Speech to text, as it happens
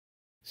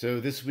So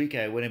this week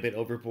I went a bit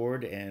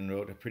overboard and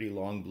wrote a pretty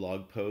long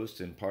blog post,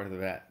 and part of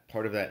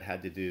that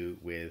had to do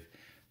with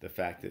the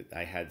fact that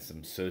I had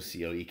some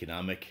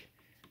socioeconomic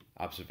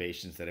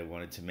observations that I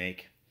wanted to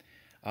make.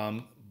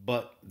 Um,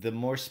 but the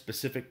more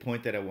specific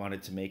point that I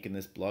wanted to make in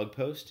this blog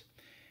post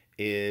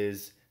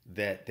is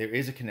that there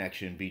is a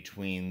connection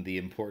between the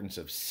importance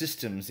of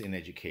systems in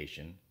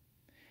education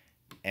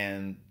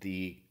and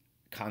the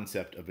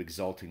concept of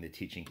exalting the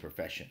teaching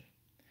profession.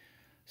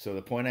 So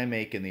the point I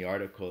make in the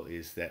article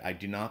is that I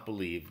do not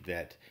believe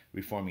that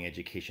reforming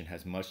education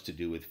has much to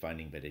do with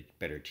finding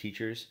better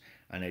teachers,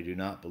 and I do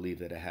not believe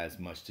that it has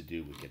much to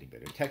do with getting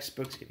better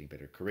textbooks, getting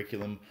better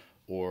curriculum,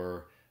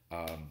 or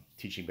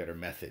teaching better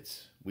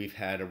methods. We've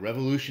had a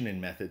revolution in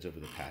methods over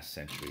the past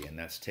century, and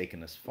that's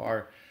taken us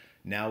far.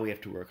 Now we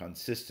have to work on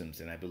systems,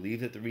 and I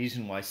believe that the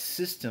reason why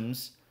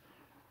systems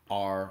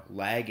are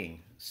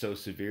lagging so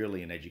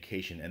severely in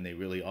education, and they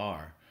really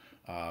are,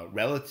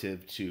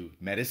 relative to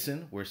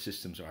medicine, where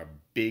systems are a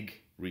big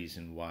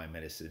reason why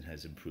medicine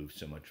has improved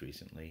so much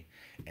recently,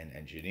 and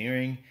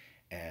engineering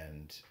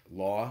and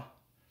law.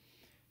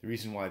 The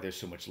reason why there's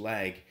so much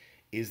lag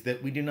is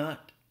that we do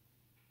not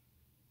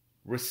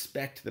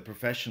respect the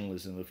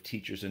professionalism of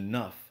teachers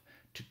enough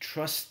to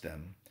trust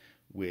them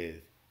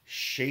with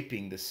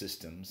shaping the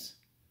systems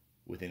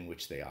within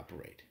which they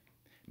operate.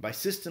 By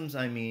systems,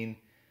 I mean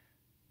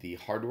the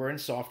hardware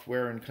and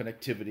software and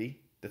connectivity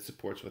that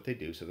supports what they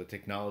do, so the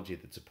technology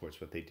that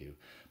supports what they do,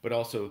 but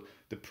also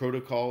the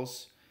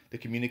protocols, the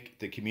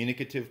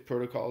communicative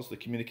protocols, the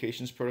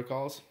communications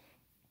protocols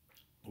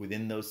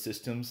within those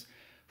systems,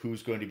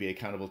 who's going to be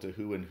accountable to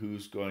who and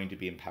who's going to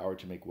be empowered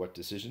to make what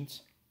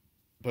decisions,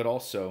 but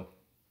also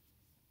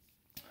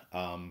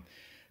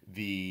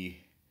the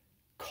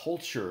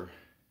culture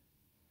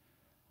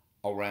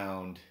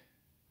around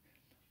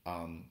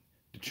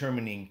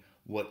determining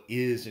what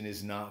is and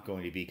is not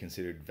going to be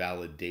considered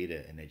valid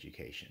data in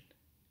education.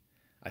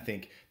 I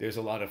think there's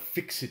a lot of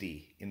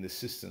fixity in the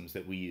systems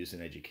that we use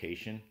in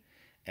education,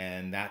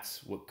 and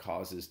that's what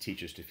causes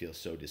teachers to feel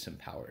so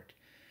disempowered.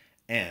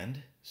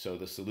 And so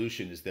the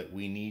solution is that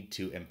we need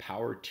to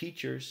empower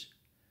teachers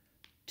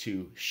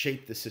to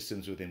shape the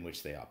systems within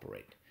which they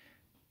operate.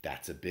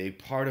 That's a big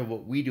part of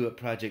what we do at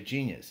Project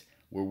Genius.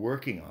 We're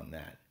working on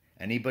that.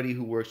 Anybody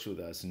who works with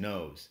us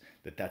knows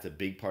that that's a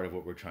big part of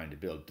what we're trying to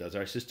build. Does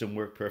our system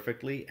work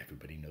perfectly?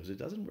 Everybody knows it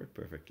doesn't work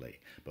perfectly.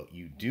 But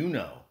you do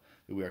know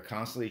that we are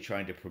constantly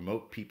trying to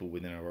promote people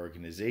within our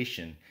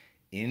organization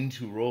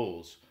into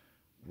roles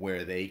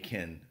where they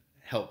can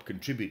help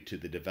contribute to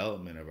the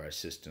development of our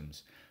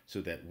systems,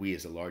 so that we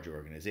as a larger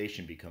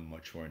organization become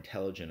much more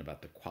intelligent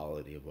about the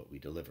quality of what we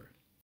deliver.